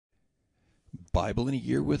Bible in a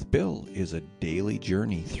Year with Bill is a daily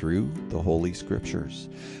journey through the Holy Scriptures.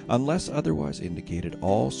 Unless otherwise indicated,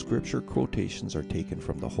 all scripture quotations are taken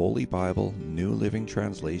from the Holy Bible, New Living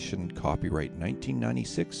Translation, copyright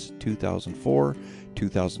 1996, 2004,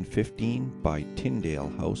 2015 by Tyndale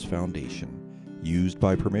House Foundation. Used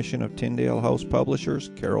by permission of Tyndale House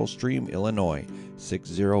Publishers, Carroll Stream, Illinois,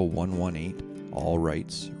 60118. All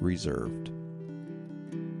rights reserved.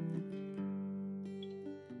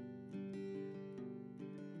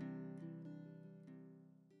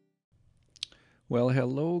 Well,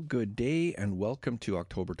 hello, good day, and welcome to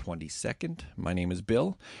October 22nd. My name is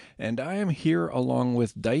Bill, and I am here along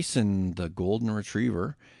with Dyson, the golden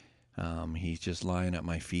retriever. He's just lying at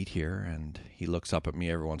my feet here, and he looks up at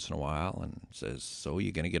me every once in a while and says, "So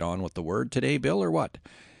you going to get on with the Word today, Bill, or what?"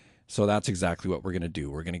 So that's exactly what we're going to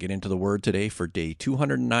do. We're going to get into the Word today for day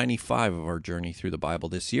 295 of our journey through the Bible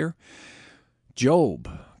this year. Job,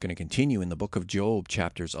 going to continue in the book of Job,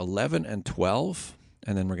 chapters 11 and 12.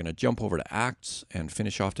 And then we're going to jump over to Acts and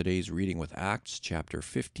finish off today's reading with Acts chapter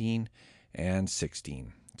 15 and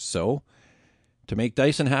 16. So, to make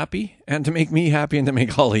Dyson happy, and to make me happy, and to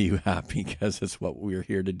make all of you happy, because it's what we're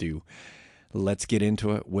here to do, let's get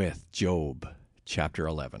into it with Job chapter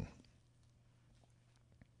 11.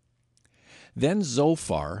 Then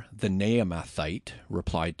Zophar the Naamathite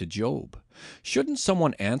replied to Job, "Shouldn't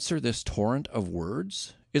someone answer this torrent of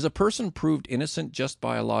words? Is a person proved innocent just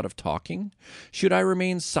by a lot of talking? Should I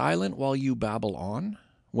remain silent while you babble on?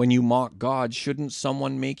 When you mock God, shouldn't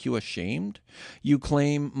someone make you ashamed? You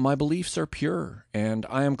claim, 'My beliefs are pure, and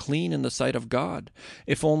I am clean in the sight of God.'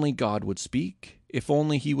 If only God would speak. If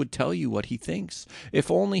only he would tell you what he thinks. If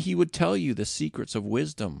only he would tell you the secrets of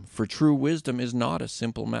wisdom, for true wisdom is not a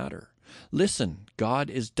simple matter. Listen, God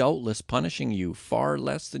is doubtless punishing you far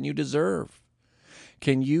less than you deserve.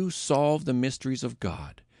 Can you solve the mysteries of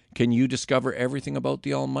God? Can you discover everything about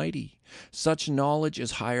the Almighty? Such knowledge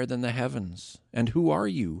is higher than the heavens. And who are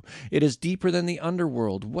you? It is deeper than the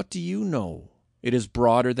underworld. What do you know? It is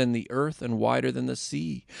broader than the earth and wider than the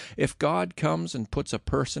sea. If God comes and puts a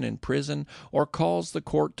person in prison or calls the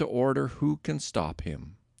court to order, who can stop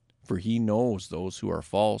him? For he knows those who are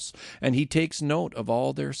false, and he takes note of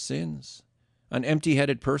all their sins. An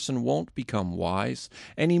empty-headed person won't become wise,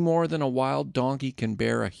 any more than a wild donkey can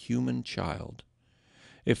bear a human child.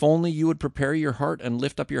 If only you would prepare your heart and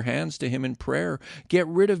lift up your hands to him in prayer, get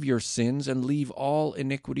rid of your sins and leave all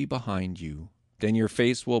iniquity behind you. Then your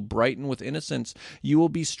face will brighten with innocence. You will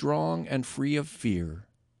be strong and free of fear.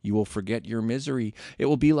 You will forget your misery. It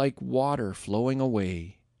will be like water flowing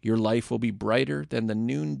away. Your life will be brighter than the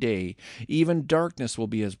noonday. Even darkness will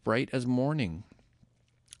be as bright as morning.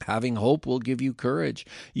 Having hope will give you courage.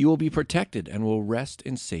 You will be protected and will rest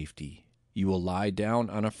in safety. You will lie down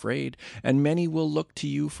unafraid, and many will look to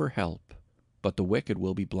you for help. But the wicked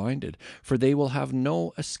will be blinded, for they will have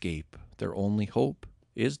no escape. Their only hope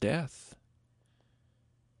is death."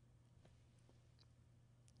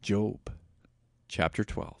 Job, chapter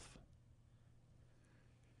 12.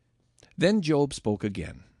 Then Job spoke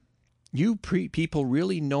again. "You people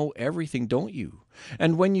really know everything, don't you?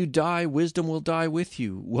 And when you die, wisdom will die with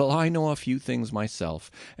you. Well, I know a few things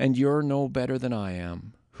myself, and you're no better than I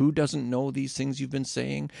am. Who doesn't know these things you've been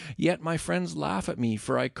saying? Yet my friends laugh at me,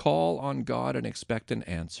 for I call on God and expect an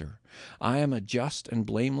answer. I am a just and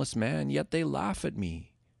blameless man, yet they laugh at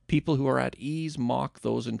me. People who are at ease mock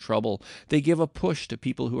those in trouble. They give a push to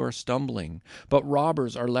people who are stumbling. But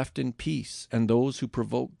robbers are left in peace, and those who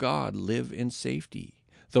provoke God live in safety,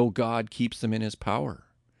 though God keeps them in his power.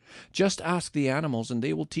 Just ask the animals, and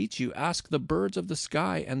they will teach you. Ask the birds of the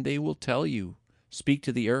sky, and they will tell you. Speak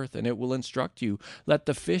to the earth, and it will instruct you. Let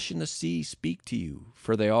the fish in the sea speak to you,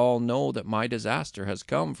 for they all know that my disaster has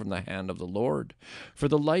come from the hand of the Lord. For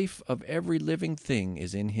the life of every living thing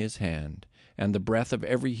is in his hand, and the breath of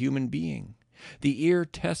every human being. The ear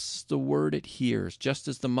tests the word it hears, just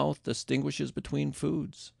as the mouth distinguishes between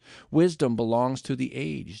foods. Wisdom belongs to the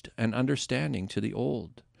aged, and understanding to the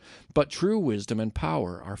old. But true wisdom and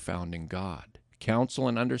power are found in God. Counsel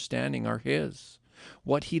and understanding are his.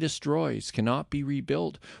 What he destroys cannot be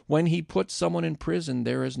rebuilt. When he puts someone in prison,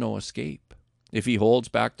 there is no escape. If he holds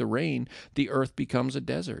back the rain, the earth becomes a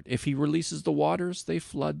desert. If he releases the waters, they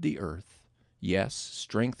flood the earth. Yes,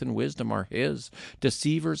 strength and wisdom are his.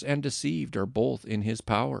 Deceivers and deceived are both in his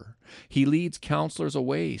power. He leads counselors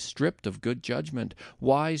away, stripped of good judgment.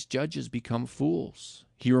 Wise judges become fools.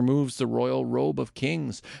 He removes the royal robe of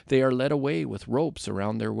kings. They are led away with ropes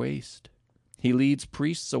around their waist. He leads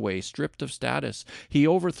priests away stripped of status. He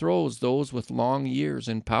overthrows those with long years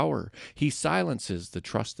in power. He silences the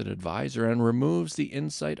trusted advisor and removes the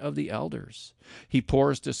insight of the elders. He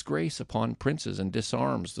pours disgrace upon princes and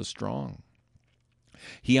disarms the strong.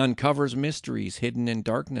 He uncovers mysteries hidden in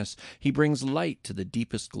darkness. He brings light to the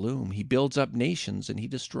deepest gloom. He builds up nations and he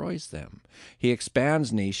destroys them. He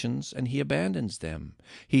expands nations and he abandons them.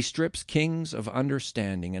 He strips kings of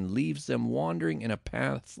understanding and leaves them wandering in a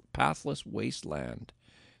pathless wasteland.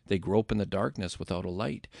 They grope in the darkness without a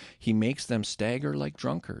light. He makes them stagger like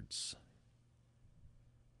drunkards.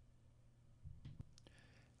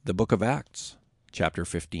 The Book of Acts, chapter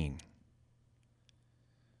 15.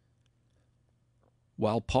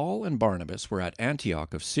 While Paul and Barnabas were at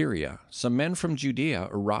Antioch of Syria, some men from Judea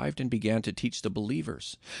arrived and began to teach the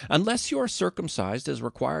believers, "Unless you are circumcised as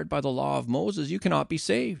required by the law of Moses, you cannot be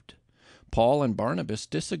saved." Paul and Barnabas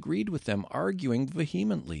disagreed with them, arguing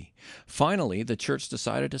vehemently. Finally, the church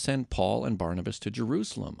decided to send Paul and Barnabas to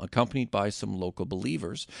Jerusalem, accompanied by some local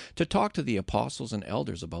believers, to talk to the apostles and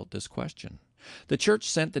elders about this question. The church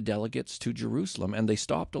sent the delegates to Jerusalem, and they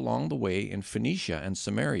stopped along the way in Phoenicia and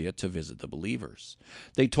Samaria to visit the believers.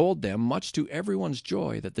 They told them, much to everyone's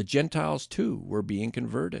joy, that the Gentiles too were being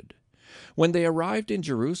converted. When they arrived in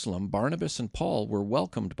Jerusalem, Barnabas and Paul were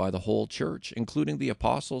welcomed by the whole church, including the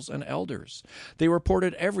apostles and elders. They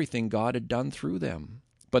reported everything God had done through them.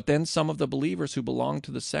 But then some of the believers who belonged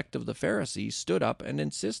to the sect of the Pharisees stood up and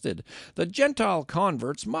insisted, "The Gentile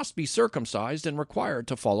converts must be circumcised and required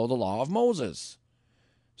to follow the law of Moses."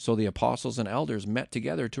 So the apostles and elders met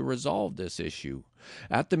together to resolve this issue.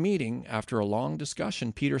 At the meeting, after a long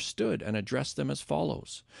discussion, Peter stood and addressed them as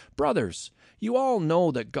follows: "Brothers, you all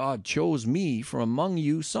know that God chose me from among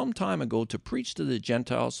you some time ago to preach to the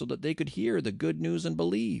Gentiles so that they could hear the good news and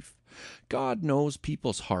believe. God knows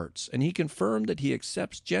people's hearts, and he confirmed that he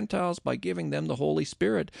accepts Gentiles by giving them the Holy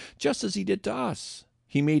Spirit, just as he did to us.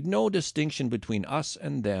 He made no distinction between us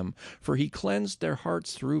and them, for he cleansed their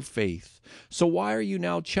hearts through faith. So why are you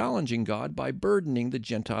now challenging God by burdening the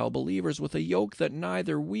Gentile believers with a yoke that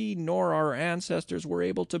neither we nor our ancestors were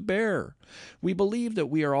able to bear? We believe that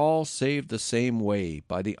we are all saved the same way,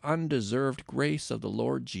 by the undeserved grace of the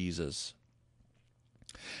Lord Jesus."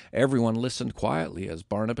 Everyone listened quietly as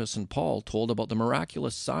Barnabas and Paul told about the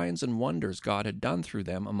miraculous signs and wonders God had done through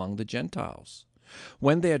them among the Gentiles.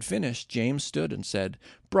 When they had finished, James stood and said,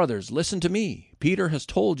 "Brothers, listen to me. Peter has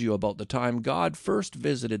told you about the time God first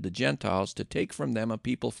visited the Gentiles to take from them a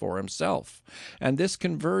people for himself. And this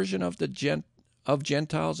conversion of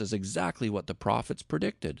Gentiles is exactly what the prophets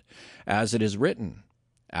predicted. As it is written,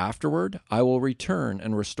 'Afterward, I will return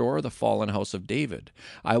and restore the fallen house of David.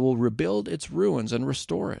 I will rebuild its ruins and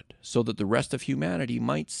restore it, so that the rest of humanity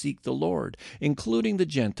might seek the Lord, including the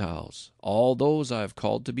Gentiles, all those I have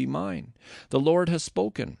called to be mine.' The Lord has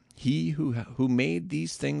spoken, he who made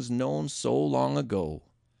these things known so long ago.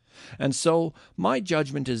 And so, my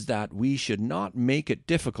judgment is that we should not make it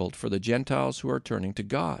difficult for the Gentiles who are turning to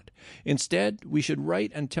God. Instead, we should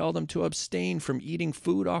write and tell them to abstain from eating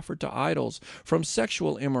food offered to idols, from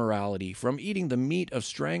sexual immorality, from eating the meat of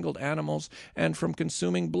strangled animals, and from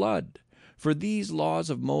consuming blood. For these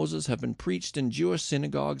laws of Moses have been preached in Jewish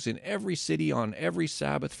synagogues in every city on every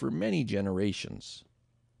Sabbath for many generations."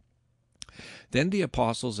 Then the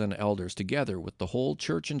apostles and elders, together with the whole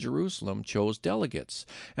church in Jerusalem, chose delegates,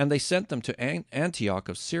 and they sent them to Antioch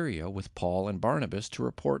of Syria with Paul and Barnabas to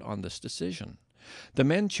report on this decision. The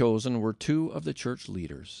men chosen were two of the church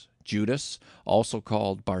leaders, Judas, also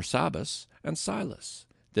called Barsabbas, and Silas.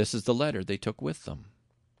 This is the letter they took with them.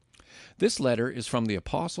 "This letter is from the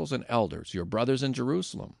apostles and elders, your brothers in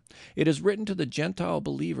Jerusalem. It is written to the Gentile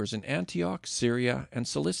believers in Antioch, Syria, and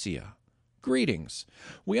Cilicia. Greetings.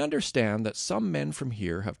 We understand that some men from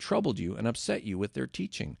here have troubled you and upset you with their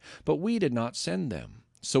teaching, but we did not send them.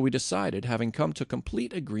 So we decided, having come to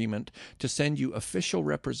complete agreement, to send you official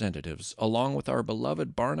representatives, along with our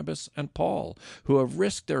beloved Barnabas and Paul, who have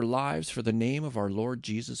risked their lives for the name of our Lord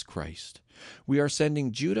Jesus Christ. We are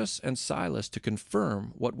sending Judas and Silas to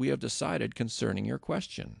confirm what we have decided concerning your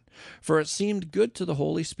question. For it seemed good to the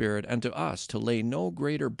Holy Spirit and to us to lay no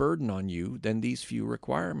greater burden on you than these few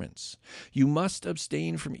requirements. You must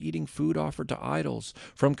abstain from eating food offered to idols,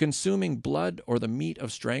 from consuming blood or the meat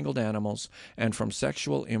of strangled animals, and from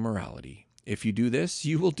sexual immorality. If you do this,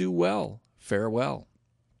 you will do well. Farewell."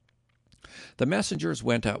 The messengers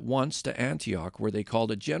went at once to Antioch, where they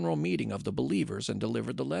called a general meeting of the believers and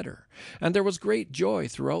delivered the letter. And there was great joy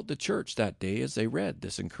throughout the church that day as they read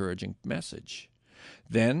this encouraging message.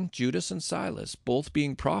 Then Judas and Silas, both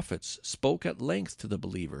being prophets, spoke at length to the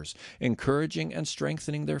believers, encouraging and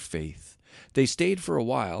strengthening their faith. They stayed for a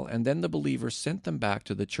while, and then the believers sent them back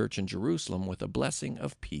to the church in Jerusalem with a blessing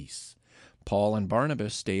of peace. Paul and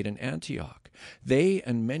Barnabas stayed in Antioch. They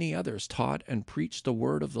and many others taught and preached the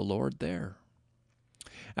word of the Lord there.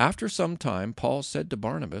 After some time, Paul said to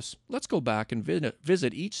Barnabas, "Let's go back and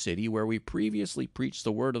visit each city where we previously preached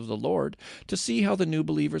the word of the Lord to see how the new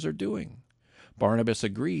believers are doing." Barnabas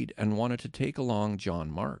agreed and wanted to take along John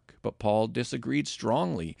Mark, but Paul disagreed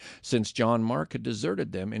strongly, since John Mark had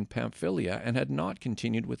deserted them in Pamphylia and had not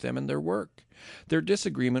continued with them in their work. Their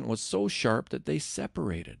disagreement was so sharp that they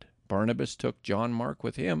separated. Barnabas took John Mark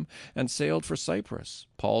with him and sailed for Cyprus.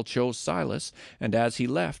 Paul chose Silas, and as he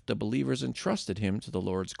left, the believers entrusted him to the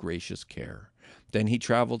Lord's gracious care. Then he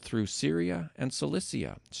traveled through Syria and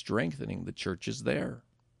Cilicia, strengthening the churches there.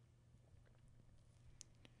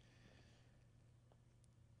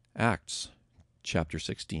 Acts chapter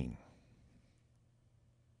 16.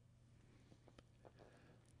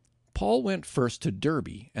 Paul went first to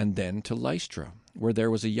Derbe and then to Lystra, where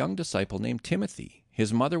there was a young disciple named Timothy.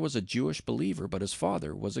 His mother was a Jewish believer, but his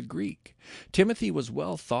father was a Greek. Timothy was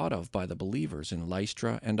well thought of by the believers in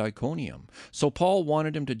Lystra and Iconium, so Paul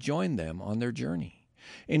wanted him to join them on their journey.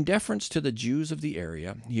 In deference to the Jews of the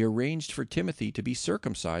area, he arranged for Timothy to be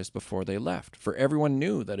circumcised before they left, for everyone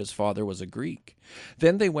knew that his father was a Greek.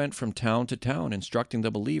 Then they went from town to town, instructing the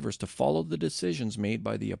believers to follow the decisions made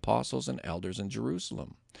by the apostles and elders in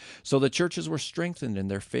Jerusalem. So the churches were strengthened in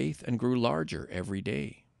their faith and grew larger every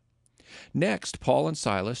day. Next, Paul and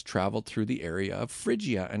Silas traveled through the area of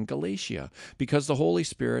Phrygia and Galatia, because the Holy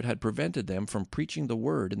Spirit had prevented them from preaching the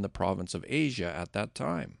word in the province of Asia at that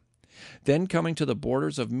time. Then, coming to the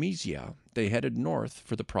borders of Mysia, they headed north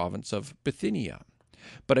for the province of Bithynia.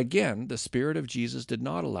 But again, the Spirit of Jesus did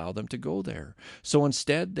not allow them to go there, so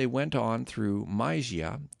instead they went on through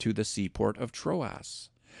Mysia to the seaport of Troas.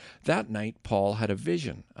 That night Paul had a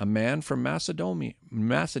vision. A man from Macedonia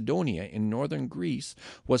in northern Greece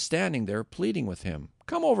was standing there pleading with him,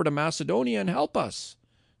 "Come over to Macedonia and help us."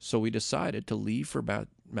 So we decided to leave for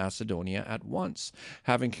Macedonia at once,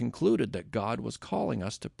 having concluded that God was calling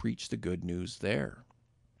us to preach the good news there.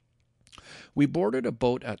 We boarded a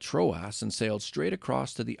boat at Troas and sailed straight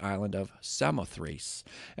across to the island of Samothrace,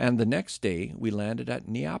 and the next day we landed at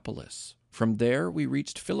Neapolis. From there we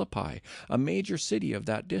reached Philippi, a major city of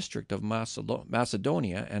that district of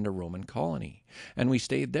Macedonia and a Roman colony, and we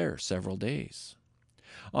stayed there several days.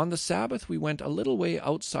 On the Sabbath we went a little way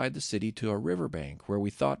outside the city to a riverbank where we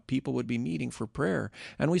thought people would be meeting for prayer,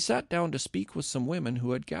 and we sat down to speak with some women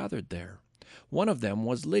who had gathered there. One of them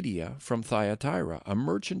was Lydia from Thyatira, a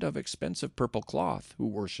merchant of expensive purple cloth who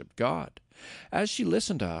worshipped God. As she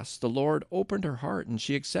listened to us, the Lord opened her heart and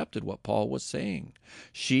she accepted what Paul was saying.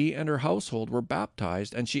 She and her household were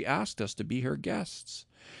baptized, and she asked us to be her guests.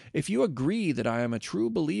 "If you agree that I am a true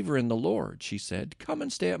believer in the Lord," she said, "come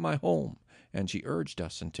and stay at my home." And she urged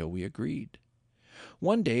us until we agreed.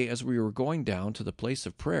 One day, as we were going down to the place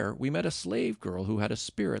of prayer, we met a slave girl who had a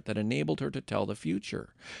spirit that enabled her to tell the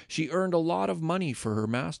future. She earned a lot of money for her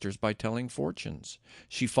masters by telling fortunes.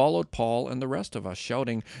 She followed Paul and the rest of us,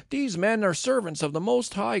 shouting, "These men are servants of the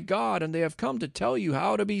Most High God, and they have come to tell you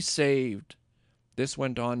how to be saved." This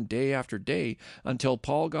went on day after day until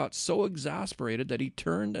Paul got so exasperated that he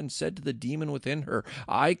turned and said to the demon within her,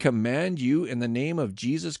 "I command you in the name of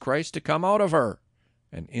Jesus Christ to come out of her."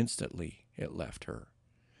 And instantly it left her.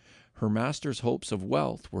 Her master's hopes of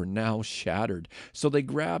wealth were now shattered, so they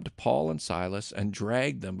grabbed Paul and Silas and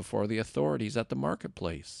dragged them before the authorities at the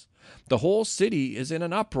marketplace. "The whole city is in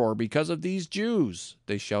an uproar because of these Jews,"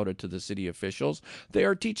 they shouted to the city officials. "They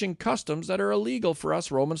are teaching customs that are illegal for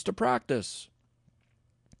us Romans to practice."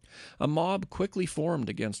 A mob quickly formed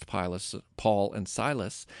against Paul and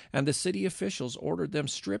Silas, and the city officials ordered them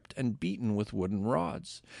stripped and beaten with wooden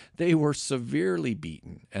rods. They were severely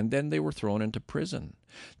beaten, and then they were thrown into prison.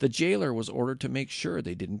 The jailer was ordered to make sure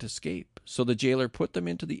they didn't escape, so the jailer put them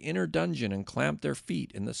into the inner dungeon and clamped their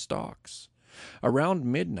feet in the stocks. Around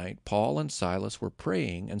midnight, Paul and Silas were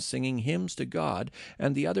praying and singing hymns to God,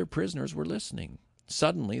 and the other prisoners were listening.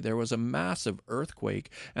 Suddenly there was a massive earthquake,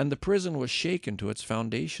 and the prison was shaken to its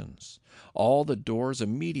foundations. All the doors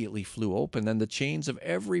immediately flew open, and the chains of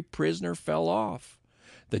every prisoner fell off.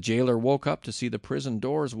 The jailer woke up to see the prison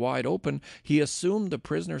doors wide open. He assumed the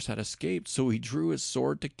prisoners had escaped, so he drew his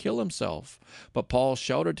sword to kill himself. But Paul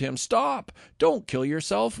shouted to him, "Stop! Don't kill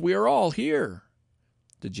yourself! We are all here!"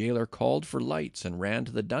 The jailer called for lights and ran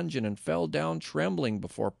to the dungeon and fell down trembling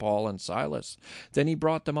before Paul and Silas. Then he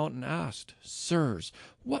brought them out and asked, "Sirs,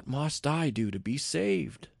 what must I do to be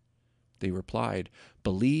saved?" They replied,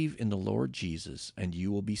 "Believe in the Lord Jesus, and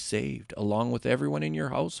you will be saved, along with everyone in your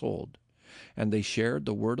household." And they shared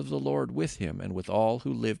the word of the Lord with him and with all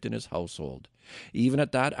who lived in his household. Even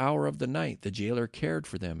at that hour of the night, the jailer cared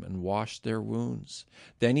for them and washed their wounds.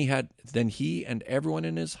 Then he and everyone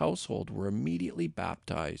in his household were immediately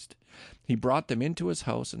baptized. He brought them into his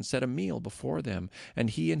house and set a meal before them, and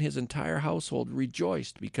he and his entire household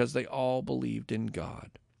rejoiced because they all believed in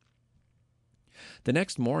God. The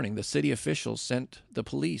next morning, the city officials sent the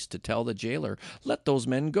police to tell the jailer, "Let those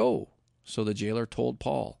men go." So the jailer told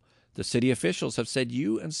Paul, "The city officials have said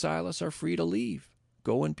you and Silas are free to leave.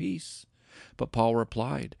 Go in peace." But Paul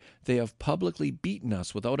replied, "They have publicly beaten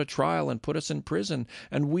us without a trial and put us in prison,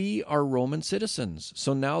 and we are Roman citizens.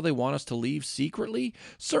 So now they want us to leave secretly?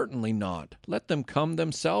 Certainly not. Let them come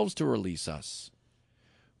themselves to release us."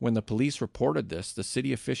 When the police reported this, the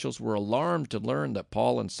city officials were alarmed to learn that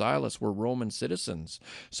Paul and Silas were Roman citizens.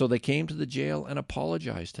 So they came to the jail and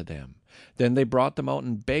apologized to them. Then they brought them out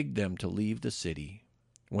and begged them to leave the city.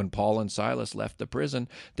 When Paul and Silas left the prison,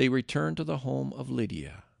 they returned to the home of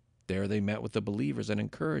Lydia. There they met with the believers and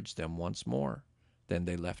encouraged them once more. Then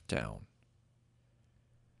they left town.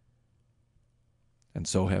 And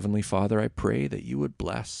so, Heavenly Father, I pray that you would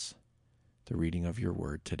bless the reading of your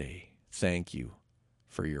word today. Thank you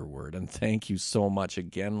for your word. And thank you so much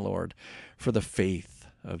again, Lord, for the faith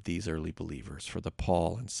of these early believers, for the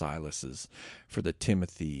Paul and Silases, for the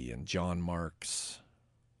Timothy and John Marks.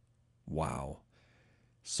 Wow.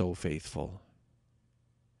 So faithful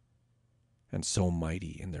and so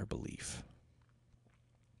mighty in their belief.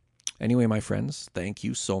 Anyway, my friends, thank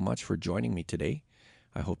you so much for joining me today.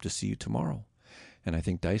 I hope to see you tomorrow. And I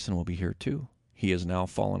think Dyson will be here too. He has now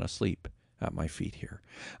fallen asleep at my feet here.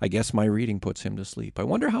 I guess my reading puts him to sleep. I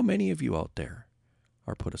wonder how many of you out there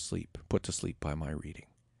are put to sleep by my reading.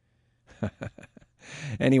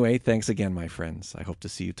 Anyway, thanks again, my friends. I hope to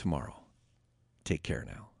see you tomorrow. Take care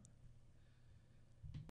now.